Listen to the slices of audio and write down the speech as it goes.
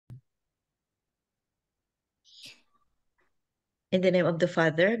In the name of the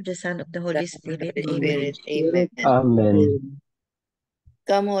Father, the Son, of the Holy Spirit. Amen. Amen. Amen.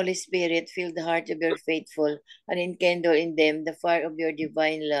 Come, Holy Spirit, fill the heart of your faithful, and enkindle in them the fire of your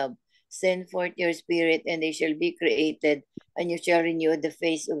divine love. Send forth your Spirit, and they shall be created, and you shall renew the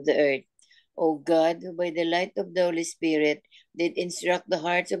face of the earth. O God, who by the light of the Holy Spirit did instruct the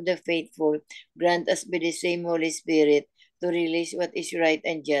hearts of the faithful, grant us by the same Holy Spirit to release what is right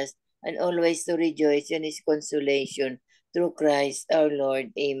and just, and always to rejoice in his consolation. Through Christ our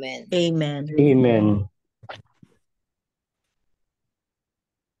Lord. Amen. Amen. Amen.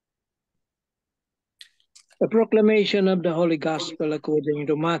 The proclamation of the Holy Gospel according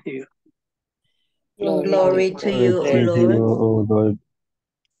to Matthew. Glory to you, O Glory to you, Lord. O Lord.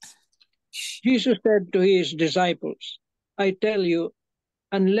 Jesus said to his disciples, I tell you,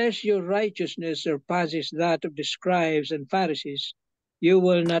 unless your righteousness surpasses that of the scribes and Pharisees, you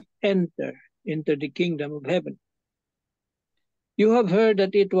will not enter into the kingdom of heaven. You have heard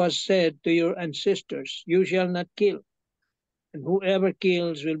that it was said to your ancestors, you shall not kill, and whoever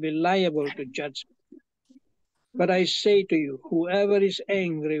kills will be liable to judgment. But I say to you, whoever is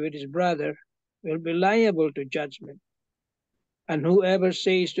angry with his brother will be liable to judgment. And whoever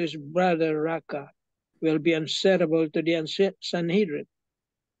says to his brother, Raka, will be answerable to the Sanhedrin.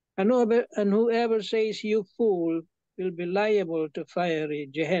 And whoever says, you fool, will be liable to fiery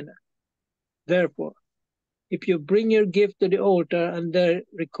Gehenna. Therefore, if you bring your gift to the altar and there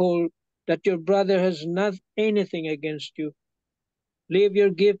recall that your brother has not anything against you, leave your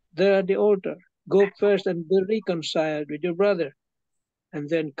gift there at the altar. Go first and be reconciled with your brother, and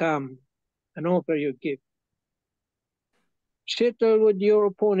then come and offer your gift. Settle with your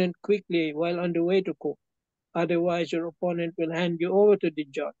opponent quickly while on the way to court. Otherwise, your opponent will hand you over to the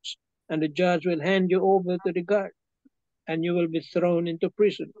judge, and the judge will hand you over to the guard, and you will be thrown into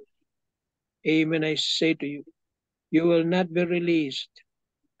prison. Amen, I say to you, you will not be released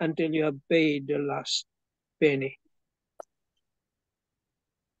until you have paid the last penny.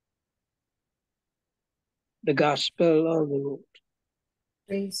 The Gospel of the Lord.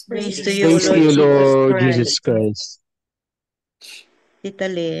 Praise to Praise you, O to Lord you, Jesus Lord Christ. Jesus Christ. Tita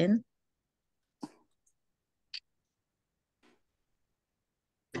Lynn.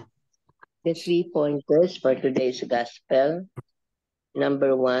 The 3 pointers for today's Gospel.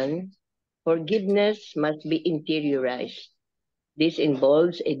 Number 1, forgiveness must be interiorized. This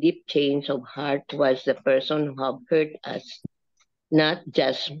involves a deep change of heart towards the person who have hurt us, not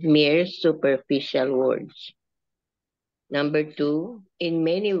just mere superficial words. Number 2, in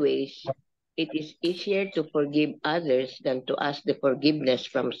many ways, it is easier to forgive others than to ask the forgiveness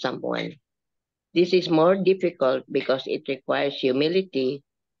from someone. This is more difficult because it requires humility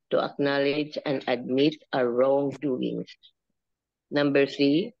to acknowledge and admit our wrongdoings. Number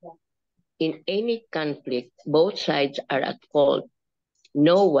 3, in any conflict, both sides are at fault.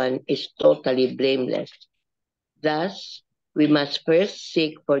 No one is totally blameless. Thus, we must first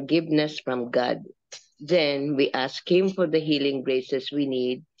seek forgiveness from God. Then we ask Him for the healing graces we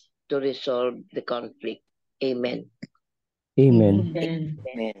need to resolve the conflict. Amen. Amen.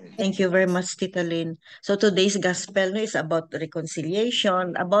 Amen. Thank you very much, Tita Lynn. So today's gospel is about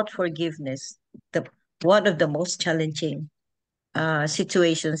reconciliation, about forgiveness. One of the most challenging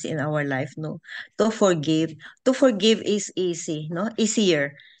situations in our life, no? To forgive. To forgive is easy, no?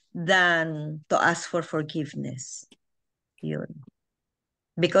 Easier than to ask for forgiveness. Yun.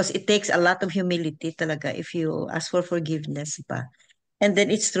 Because it takes a lot of humility talaga if you ask for forgiveness pa. And then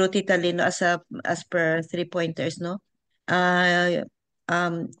it's true, Tita Lynn, no, as per 3 pointers, no? Uh,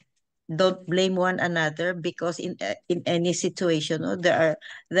 um, don't blame one another because in any situation, no, there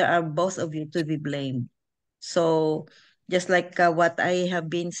are both of you to be blamed. So just like what I have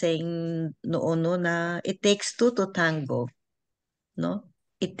been saying noon, no, na it takes two to tango, no?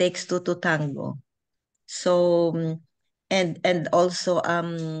 It takes two to tango. So and also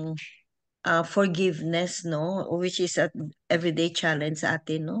forgiveness, no, which is a everyday challenge sa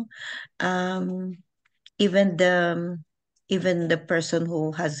atin, no? Um even the even the person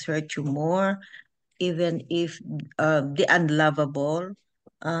who has hurt you more, even if the unlovable,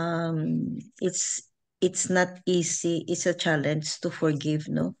 it's not easy. It's a challenge to forgive,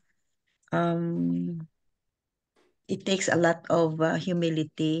 no? Um, it takes a lot of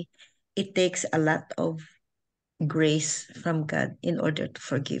humility. It takes a lot of grace from God in order to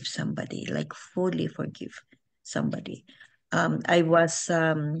forgive somebody, like fully forgive somebody. I was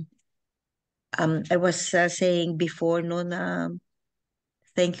saying before, no, na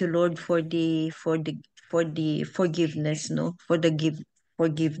thank you, Lord, for the forgiveness, no, for the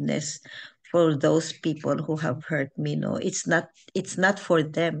forgiveness for those people who have hurt me. No, it's not for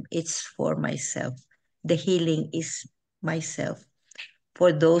them, it's for myself. The healing is myself.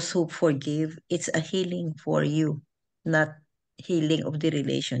 For those who forgive, it's a healing for you, not healing of the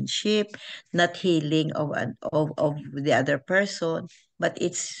relationship, not healing of the other person, but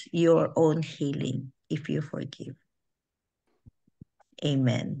it's your own healing if you forgive.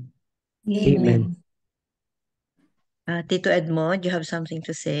 Amen. Amen. Tito Edmond, you have something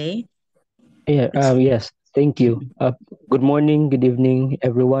to say? Yeah, yes, thank you. Good morning, good evening,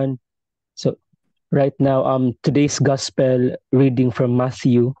 everyone. So right now, today's gospel reading from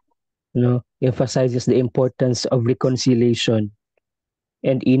Matthew, emphasizes the importance of reconciliation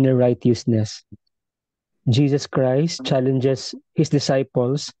and inner righteousness. Jesus Christ challenges his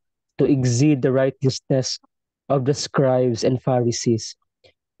disciples to exceed the righteousness of the scribes and Pharisees,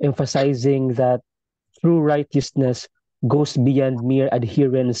 emphasizing that true righteousness goes beyond mere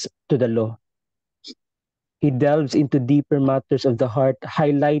adherence to the law. He delves into deeper matters of the heart,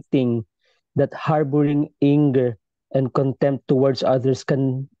 highlighting that harboring anger and contempt towards others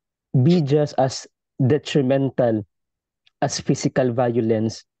can be just as detrimental as physical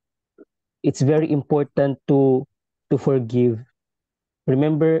violence. It's very important to forgive.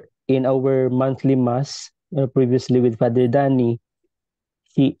 Remember in our monthly mass, previously with Father Danny,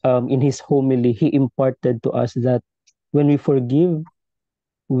 he in his homily he imparted to us that when we forgive,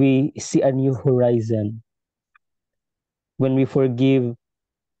 we see a new horizon. When we forgive,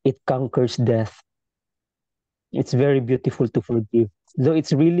 it conquers death. It's very beautiful to forgive. Though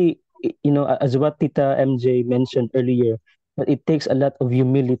it's really, as what Tita MJ mentioned earlier, that it takes a lot of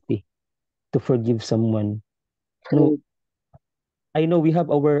humility to forgive someone. No, I know we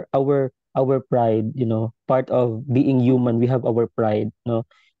have our pride, part of being human, we have our pride.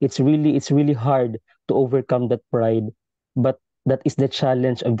 It's really hard to overcome that pride. But that is the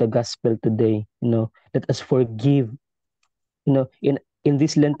challenge of the gospel today, let us forgive. In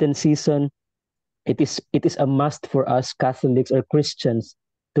this Lenten season, it is a must for us Catholics or Christians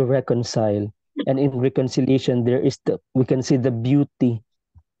to reconcile. And in reconciliation, we can see the beauty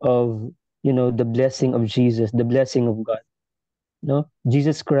of the blessing of Jesus, the blessing of God. No,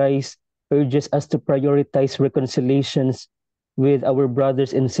 Jesus Christ urges us to prioritize reconciliations with our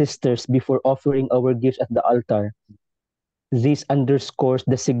brothers and sisters before offering our gifts at the altar. This underscores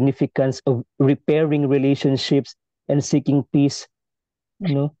the significance of repairing relationships and seeking peace,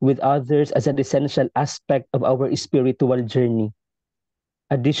 with others as an essential aspect of our spiritual journey.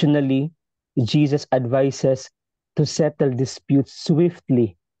 Additionally, Jesus advises to settle disputes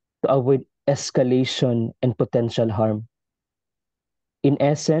swiftly to avoid escalation and potential harm. In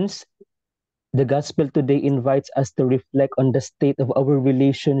essence, the gospel today invites us to reflect on the state of our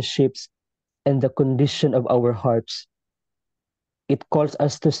relationships and the condition of our hearts. It calls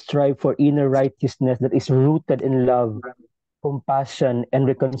us to strive for inner righteousness that is rooted in love, compassion, and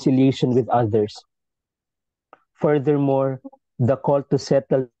reconciliation with others. Furthermore, the call to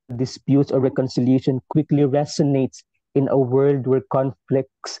settle disputes or reconciliation quickly resonates in a world where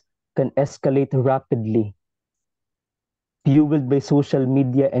conflicts can escalate rapidly. Fueled by social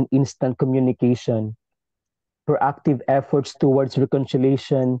media and instant communication, proactive efforts towards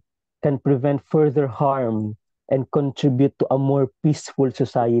reconciliation can prevent further harm and contribute to a more peaceful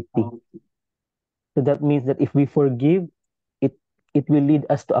society. So that means that if we forgive, it it will lead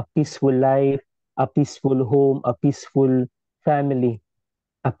us to a peaceful life, a peaceful home, a peaceful family,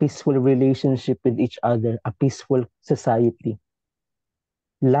 a peaceful relationship with each other, a peaceful society.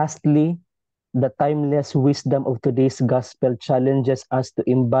 Lastly, the timeless wisdom of today's gospel challenges us to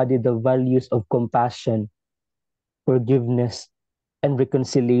embody the values of compassion, forgiveness, and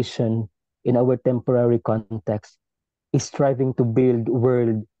reconciliation in our temporary context, is striving to build a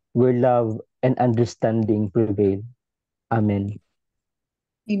world where love and understanding prevail. Amen.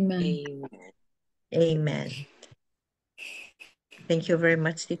 Amen. Amen. Thank you very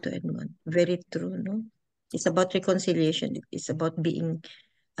much, Tito Edmond. Very true, no? It's about reconciliation. It's about being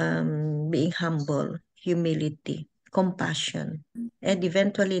humble, humility, compassion, and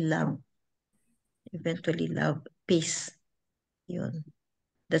eventually love. Eventually love, peace. Yun.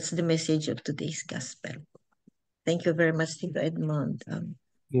 That's the message of today's gospel. Thank you very much, Tito Edmond.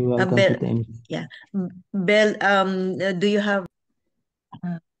 You're welcome, Bel, Tita MJ. yeah. Bel, do you have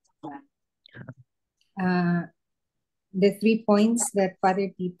The 3 points that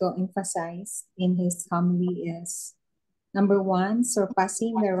Father Tito emphasized in his homily is: number 1,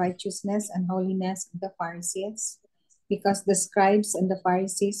 surpassing the righteousness and holiness of the Pharisees, because the scribes and the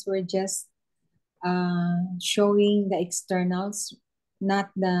Pharisees were just showing the externals,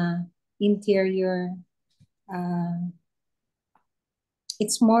 not the interior.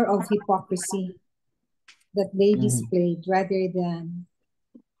 It's more of hypocrisy that they displayed rather than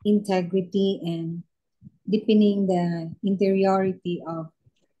integrity and deepening the interiority of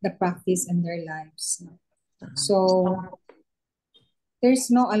the practice in their lives. So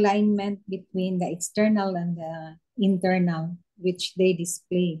there's no alignment between the external and the internal, which they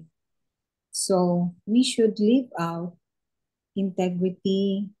display. So we should live out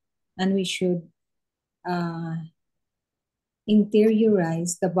integrity, and we should uh,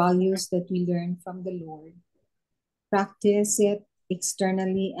 interiorize the values that we learn from the Lord, practice it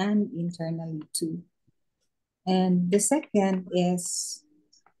externally and internally too. And the second is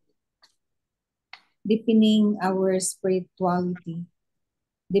deepening our spirituality,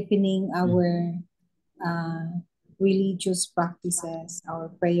 deepening our religious practices, our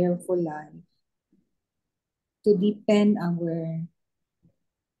prayerful life, to deepen our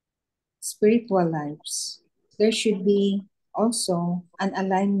spiritual lives. There should be also an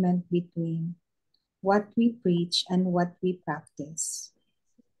alignment between what we preach and what we practice.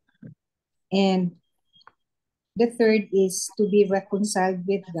 And the third is to be reconciled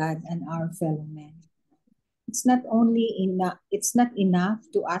with God and our fellow men. It's not enough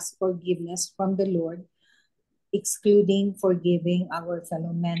to ask forgiveness from the Lord, excluding forgiving our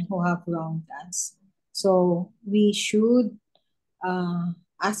fellow men who have wronged us. So we should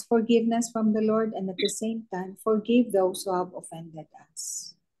ask forgiveness from the Lord, and at the same time forgive those who have offended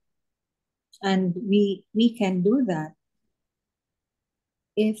us. And we can do that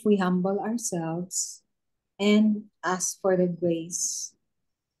if we humble ourselves and ask for the grace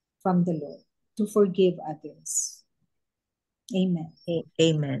from the Lord to forgive others. Amen.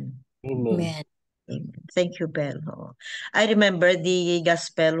 Amen. Amen. Amen. Thank you, Bel. Oh. I remember the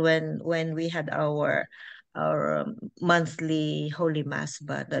gospel when we had our monthly Holy Mass,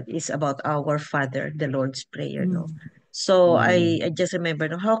 but that is about our Father, the Lord's Prayer, no? So I just remember,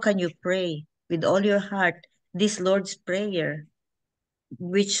 no, how can you pray with all your heart this Lord's Prayer,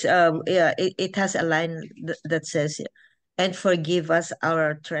 which yeah, it has a line that says, and forgive us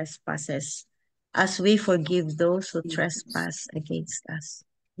our trespasses as we forgive those who trespass against us.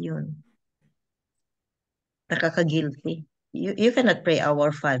 Yun. Nakaka-guilty. You cannot pray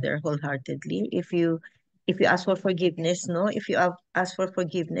our Father wholeheartedly if you ask for forgiveness, no? If you ask for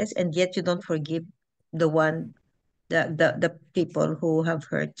forgiveness and yet you don't forgive the one the people who have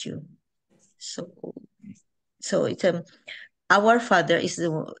hurt you. So it's our Father is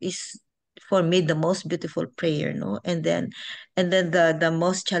for me the most beautiful prayer, no? And then the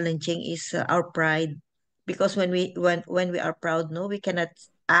most challenging is our pride, because when we are proud, no, we cannot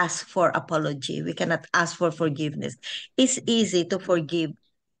ask for apology, we cannot ask for forgiveness. It's easy to forgive,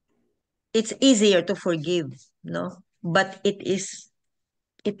 it's easier to forgive, no, but it is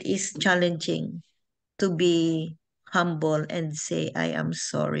challenging to be humble and say, I am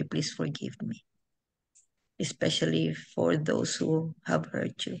sorry, please forgive me, especially for those who have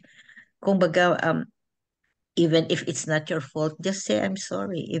hurt you. Kumbaga, even if it's not your fault, just say I'm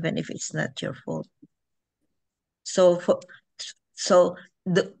sorry, even if it's not your fault. So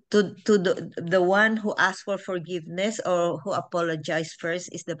the one who asks for forgiveness or who apologized first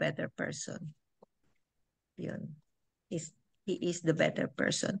is the better person. Yun. Is he is the better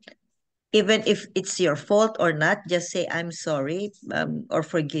person. Even if it's your fault or not, just say I'm sorry, or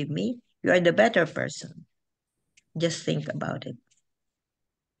forgive me. You are the better person. Just think about it.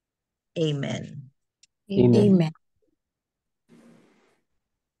 Amen. Amen.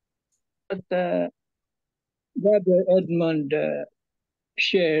 But Brother Edmund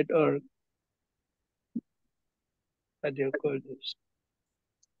shared, or what do you call this,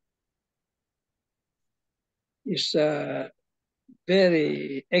 is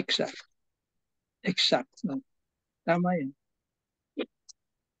very exact. Exact, no? Tama yun.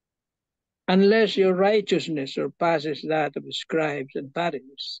 Unless your righteousness surpasses that of the scribes and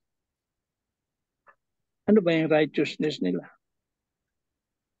Pharisees. Ano ba yung righteousness nila?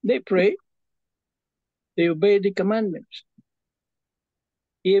 They pray, they obey the commandments.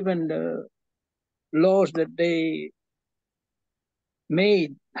 Even the laws that they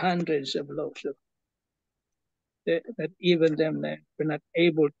made, hundreds of laws that even them were not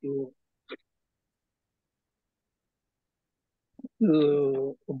able to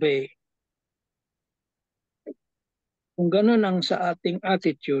obey. Kung ganun ang sa ating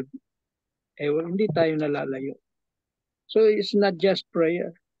attitude, hindi tayo nalalayo. So it's not just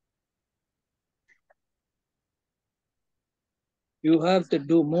prayer. You have to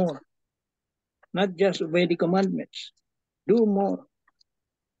do more. Not just obey the commandments. Do more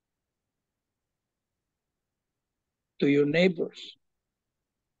to your neighbors.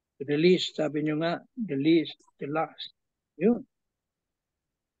 To the least, sabi nyo nga, the least, the last. Yun.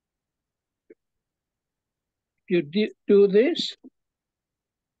 If you do this,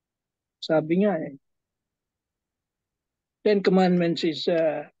 sabi nga Ten Commandments is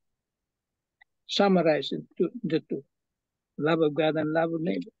summarized into the two: love of God and love of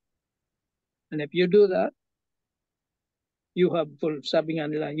neighbor. And if you do that, you have sabi nga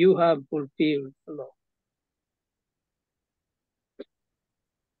nila, you have fulfilled the law.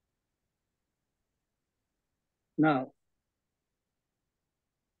 Now,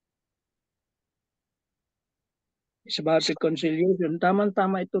 it's about reconciliation.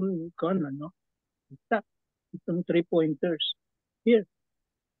 Tama-tama itong no? Itong 3 pointers here.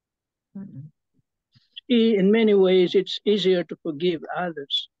 In many ways, it's easier to forgive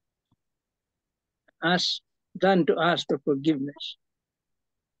others than to ask for forgiveness.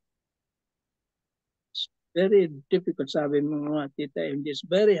 It's very difficult, sabi mo mga tita, and it's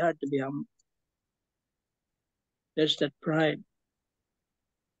very hard to be humble. There's that pride.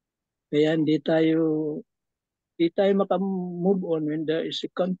 Kaya hindi tayo maka-move on when there is a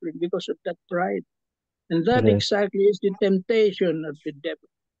conflict because of that pride. And that Yes. exactly is the temptation of the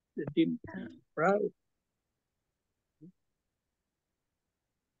devil, the demon, pride.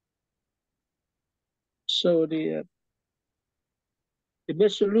 So the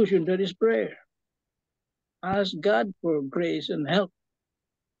best solution, that is prayer. Ask God for grace and help.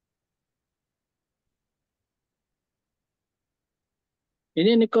 In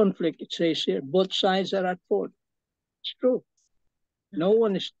any conflict, it says here, both sides are at fault. It's true. No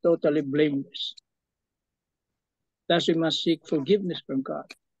one is totally blameless. Thus, we must seek forgiveness from God.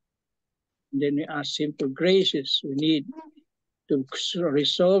 And then we ask Him for graces we need to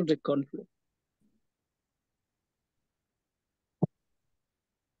resolve the conflict.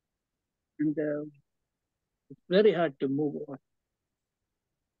 And it's very hard to move on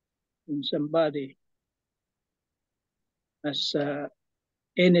when somebody has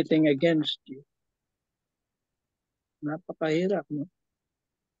anything against you. Napakahirap, no?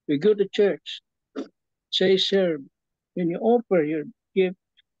 We go to church, say, sir, when you offer your gift,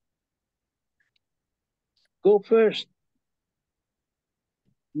 go first.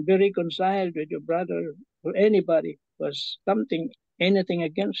 Be reconciled with your brother or anybody who has anything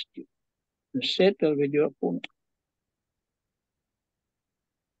against you, and settle with your opponent.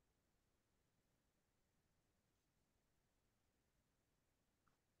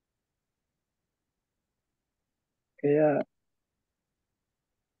 Kaya,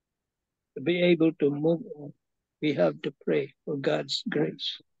 to be able to move on, we have to pray for God's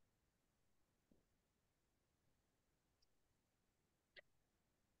grace.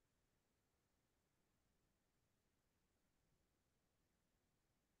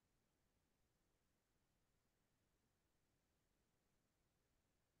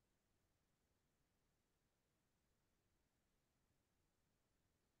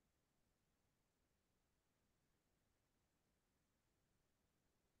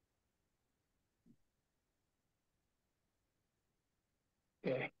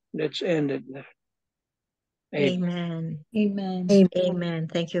 Okay, let's end it there. Amen. Amen. Amen.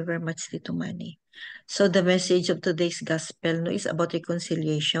 Thank you very much, Tito Manny. So the message of today's gospel is about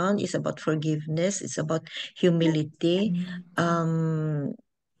reconciliation, is about forgiveness, it's about humility, um,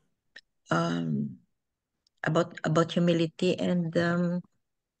 about humility and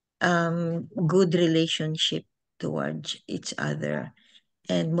good relationship towards each other,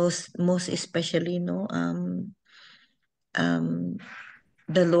 and most especially,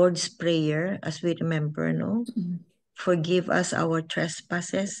 the Lord's Prayer, as we remember, forgive us our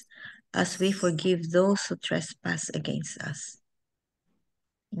trespasses as we forgive those who trespass against us.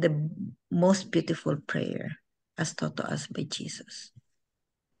 The most beautiful prayer as taught to us by Jesus.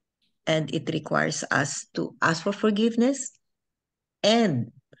 And it requires us to ask for forgiveness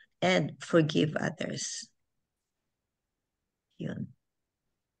and forgive others. Yun.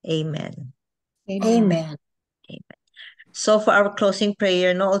 Amen. Amen. So for our closing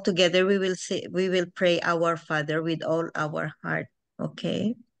prayer, all together we will pray our Father with all our heart.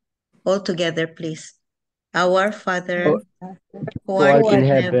 Okay? All together, please. Our Father, who Who art art in in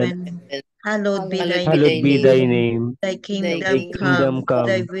heaven, heaven, hallowed be thy hallowed be thy name. name. Thy Thy kingdom kingdom come,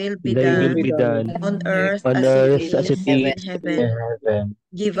 thy come, will be thy will done be done on earth on as it earth as is it is in in heaven. heaven.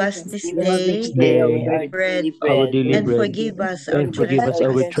 Give us this Give us day this This day our day, daily bread, our bread, daily and bread, forgive us our and forgive us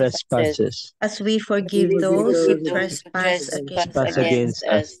our trespasses, trespasses, as we as we forgive forgive those who those who trespass against trespass us. against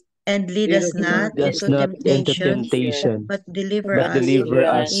us. And lead Lead us us not not Lead us into not into temptation, temptation, but deliver but us deliver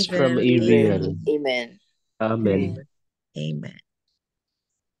from us from evil. evil. Amen. Amen. Amen. Amen.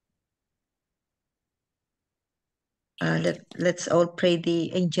 Let's all pray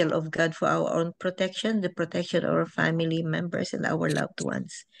the angel of God for our own protection, the protection of our family members and our loved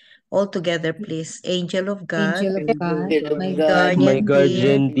ones. All together, please. Angel of God, Angel of God, Will of my God, My guardian dear,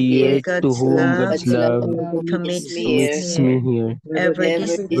 guardian to dear, dear, to God's whom love God's God's love love commits meets me me here. meets me here. here. Ever Ever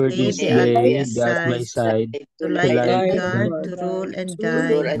display this Ever the at day my display at at my my side, side, side to to to light light and light Light and and guard, and to guide, rule and true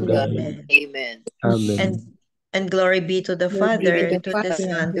adore guide. and and God. guide. Amen. Amen. And Amen. glory be to the Lord be Be to Father, to the to the the Father, Father,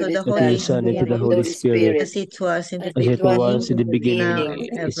 Son, to to the the And to Son, the Holy Son, and to Spirit, the and the Holy Holy Spirit, Spirit, as it was in the as as it it was beginning, was in in the the now beginning, beginning,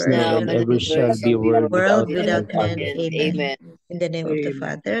 and is ever, now, now and and and ever ever. shall ever be, shall be, world world World without without without end. end. end. Amen. Amen. Amen. In the name of the Amen.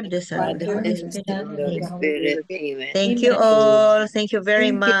 Father, of the Son, of the Father, Holy and the Spirit. Son, And the and Holy the Amen. Holy Spirit. Spirit. Amen. Thank you Amen. all. Thank you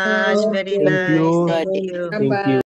very Thank much. you. Very Thank nice. you. Thank Okay. you. Thank Bye-bye. you.